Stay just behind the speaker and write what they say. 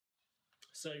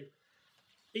So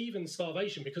even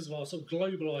starvation, because of our sort of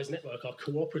globalized network, our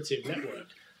cooperative network,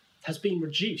 has been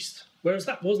reduced. Whereas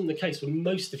that wasn't the case for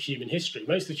most of human history.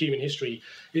 Most of human history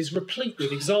is replete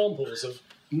with examples of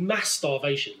mass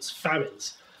starvations,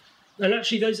 famines. And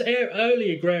actually those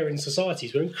early agrarian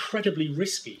societies were incredibly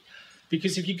risky,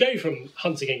 because if you go from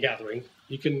hunting and gathering,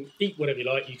 you can eat whatever you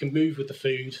like, you can move with the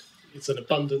food, it's an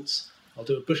abundance. I'll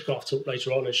do a bushcraft talk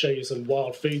later on and show you some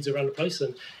wild foods around the place.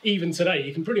 And even today,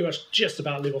 you can pretty much just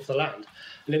about live off the land.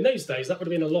 And in those days, that would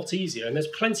have been a lot easier. And there's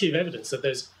plenty of evidence that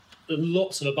there's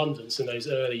lots of abundance in those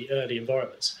early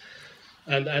environments.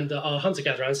 And our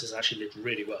hunter-gatherer ancestors actually lived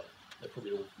really well. They're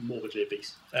probably all morbidly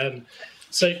obese.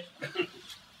 So,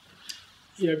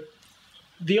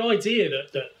 the idea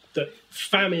that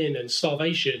famine and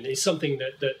starvation is something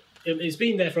that it's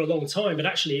been there for a long time, but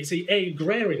actually it's the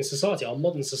agrarian society, our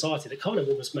modern society, that kind of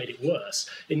almost made it worse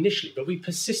initially, but we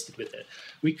persisted with it.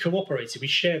 We cooperated, we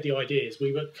shared the ideas,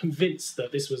 we were convinced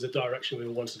that this was the direction we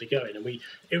wanted to go in, and we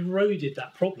eroded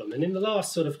that problem. And in the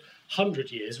last sort of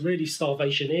 100 years, really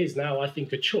starvation is now, I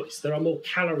think, a choice. There are more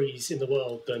calories in the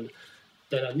world than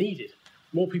are needed.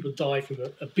 More people die from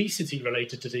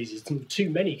obesity-related diseases from too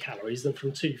many calories than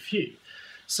from too few.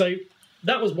 So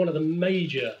that was one of the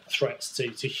major threats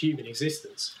to human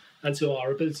existence and to our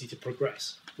ability to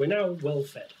progress. We're now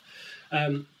well-fed.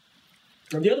 And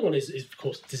the other one is, of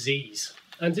course, disease.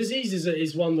 And disease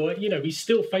is one that, we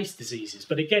still face diseases.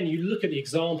 But again, you look at the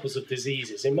examples of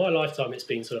diseases. In my lifetime, it's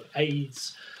been sort of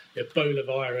AIDS, Ebola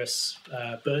virus,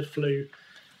 bird flu.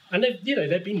 And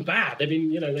they've been bad. They've been,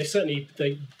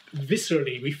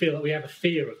 viscerally, we feel that we have a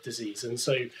fear of disease. And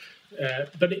so,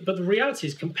 but the reality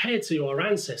is, compared to our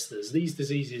ancestors, these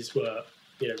diseases were,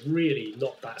 really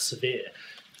not that severe.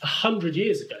 100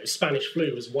 years ago, Spanish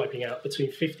flu was wiping out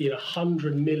between 50 and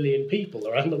 100 million people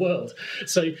around the world.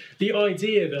 So the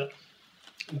idea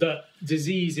that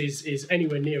disease is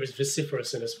anywhere near as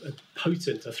vociferous and as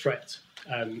potent a threat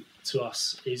to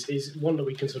us is one that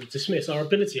we can sort of dismiss. Our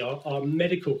ability, our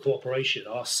medical cooperation,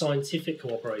 our scientific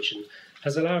cooperation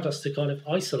has allowed us to kind of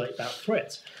isolate that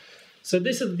threat. So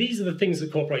these are the things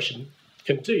that cooperation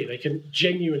can do. They can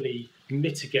genuinely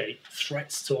mitigate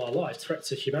threats to our lives, threats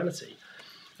to humanity.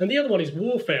 And the other one is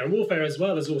warfare, and warfare as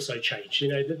well has also changed.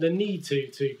 The need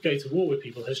to go to war with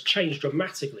people has changed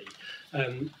dramatically.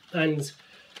 And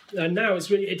now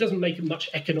it doesn't make much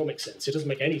economic sense. It doesn't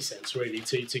make any sense, really,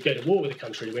 to go to war with a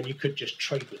country when you could just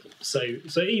trade with them.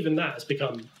 So even that has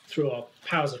become, through our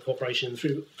powers of cooperation,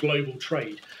 through global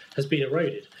trade, has been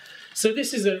eroded. So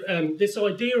this is this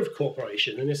idea of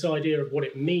cooperation and this idea of what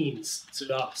it means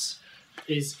to us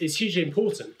is hugely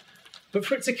important. But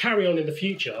for it to carry on in the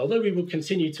future, although we will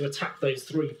continue to attack those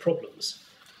three problems,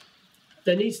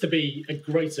 there needs to be a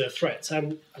greater threat.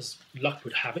 And as luck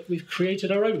would have it, we've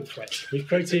created our own threat. We've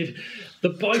created the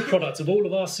byproduct of all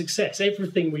of our success.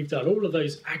 Everything we've done, all of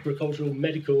those agricultural,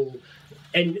 medical,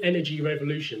 energy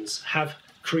revolutions have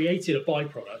created a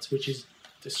byproduct, which is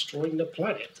destroying the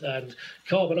planet and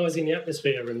carbonising the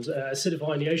atmosphere and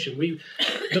acidifying the ocean.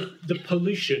 The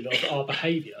pollution of our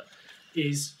behaviour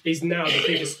is now the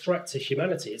biggest threat to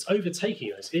humanity. It's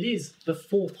overtaking us. It is the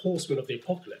fourth horseman of the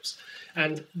apocalypse.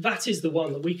 And that is the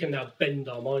one that we can now bend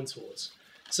our mind towards.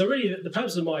 So really, the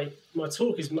purpose of my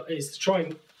talk is to try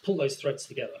and pull those threads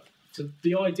together. So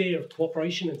the idea of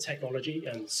cooperation and technology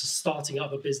and starting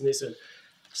up a business and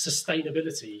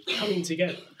sustainability coming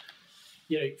together,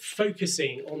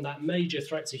 focusing on that major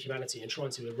threat to humanity and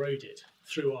trying to erode it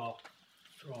through our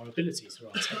abilities, through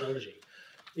our technology,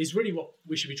 is really what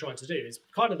we should be trying to do. It's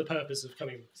kind of the purpose of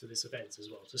coming to this event as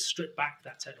well, to strip back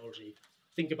that technology,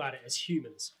 think about it as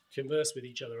humans, converse with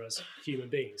each other as human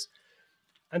beings,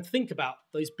 and think about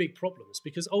those big problems,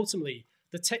 because ultimately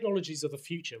the technologies of the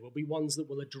future will be ones that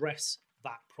will address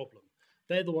that problem.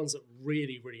 They're the ones that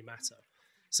really, really matter.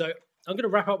 So I'm going to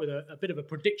wrap up with a bit of a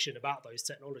prediction about those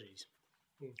technologies.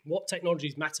 What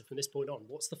technologies matter from this point on?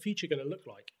 What's the future going to look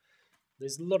like?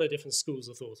 There's a lot of different schools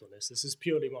of thought on this. This is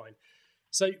purely mine.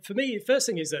 So for me, the first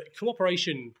thing is that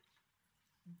cooperation,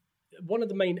 one of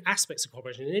the main aspects of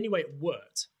cooperation, in any way it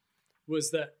worked,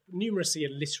 was that numeracy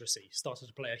and literacy started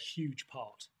to play a huge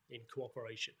part in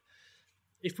cooperation.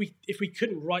 If we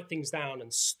couldn't write things down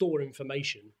and store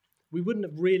information, we wouldn't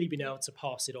have really been able to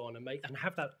pass it on and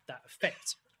have that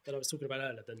effect that I was talking about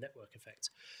earlier, the network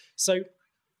effect. So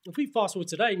if we fast forward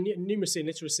today, numeracy and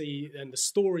literacy and the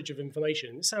storage of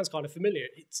information, it sounds kind of familiar.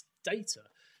 It's data.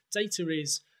 Data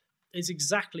is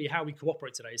exactly how we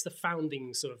cooperate today. It's the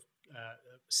founding sort of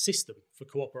system for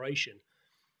cooperation.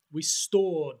 We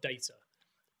store data.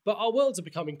 But our worlds have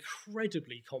become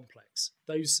incredibly complex.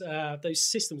 Those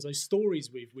systems, those stories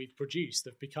we've produced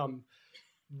have become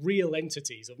real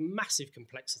entities of massive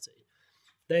complexity.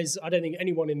 I don't think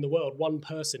anyone in the world, one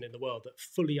person in the world, that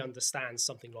fully understands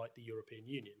something like the European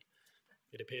Union.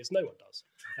 It appears no one does.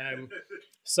 And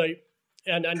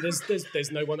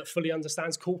there's no one that fully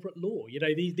understands corporate law. You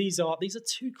know, these are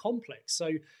too complex.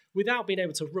 So without being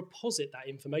able to reposit that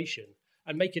information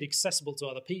and make it accessible to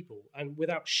other people, and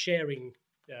without sharing,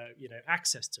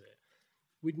 access to it,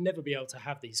 we'd never be able to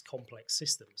have these complex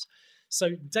systems.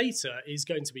 So data is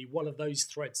going to be one of those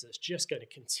threads that's just going to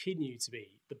continue to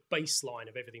be the baseline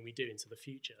of everything we do into the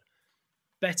future.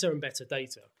 Better and better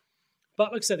data.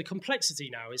 But like I said, the complexity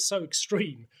now is so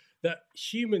extreme that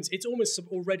humans, it's almost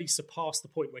already surpassed the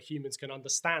point where humans can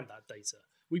understand that data.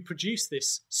 We produce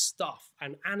this stuff,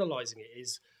 and analysing it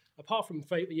is, apart from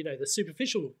the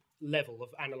superficial level of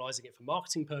analysing it for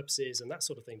marketing purposes and that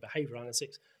sort of thing, behavioural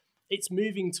analytics, it's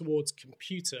moving towards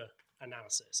computer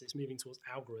analysis. It's moving towards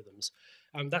algorithms.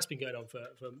 That's been going on for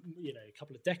a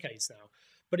couple of decades now.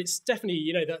 But it's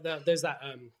definitely, there's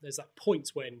that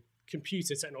point when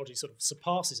computer technology sort of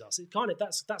surpasses us. It kind of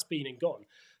that's been and gone.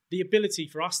 The ability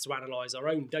for us to analyze our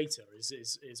own data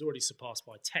is already surpassed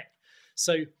by tech.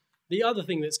 So the other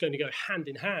thing that's going to go hand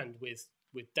in hand with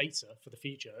data for the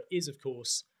future is, of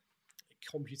course,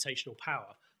 computational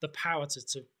power. The power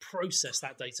to process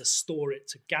that data, store it,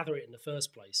 to gather it in the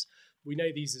first place. We know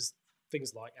these as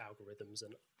things like algorithms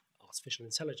and artificial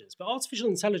intelligence. But artificial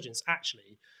intelligence,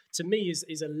 actually, to me,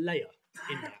 is a layer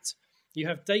in that. You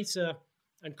have data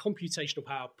and computational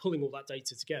power pulling all that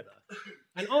data together.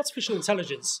 And artificial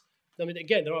intelligence, I mean,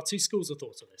 again, there are two schools of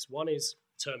thought on this. One is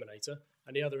Terminator,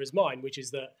 and the other is mine, which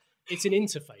is that it's an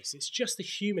interface. It's just a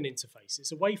human interface.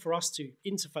 It's a way for us to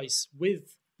interface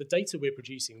with the data we're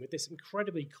producing, with this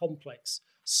incredibly complex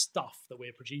stuff that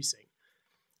we're producing,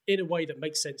 in a way that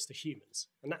makes sense to humans.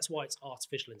 And that's why it's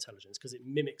artificial intelligence, because it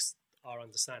mimics our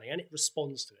understanding and it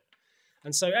responds to it.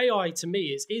 And so AI, to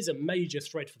me, is a major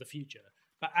thread for the future,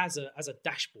 but as a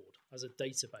dashboard, as a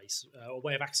database, a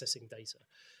way of accessing data.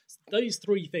 Those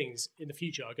three things in the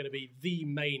future are going to be the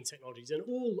main technologies, and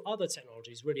all other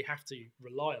technologies really have to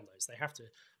rely on those. They have to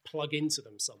plug into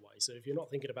them some way. So if you're not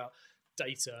thinking about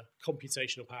data,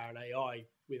 computational power, and AI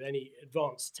with any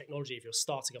advanced technology, if you're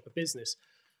starting up a business,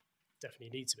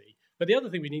 definitely need to be. But the other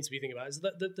thing we need to be thinking about is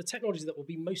that the technologies that will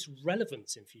be most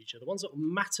relevant in future, the ones that will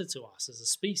matter to us as a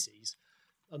species,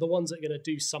 are the ones that are going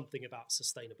to do something about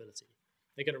sustainability.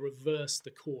 They're going to reverse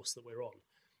the course that we're on,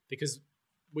 because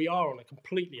we are on a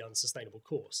completely unsustainable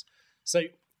course. So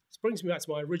this brings me back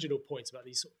to my original point about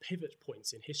these sort of pivot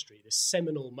points in history, this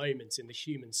seminal moment in the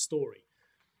human story.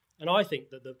 And I think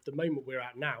that the moment we're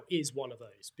at now is one of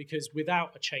those, because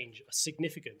without a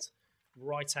significant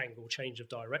right angle change of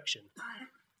direction,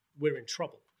 we're in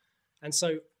trouble. And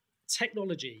so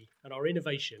technology and our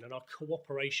innovation and our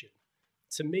cooperation,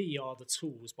 to me, are the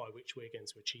tools by which we're going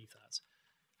to achieve that.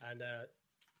 And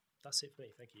that's it for me.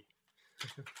 Thank you.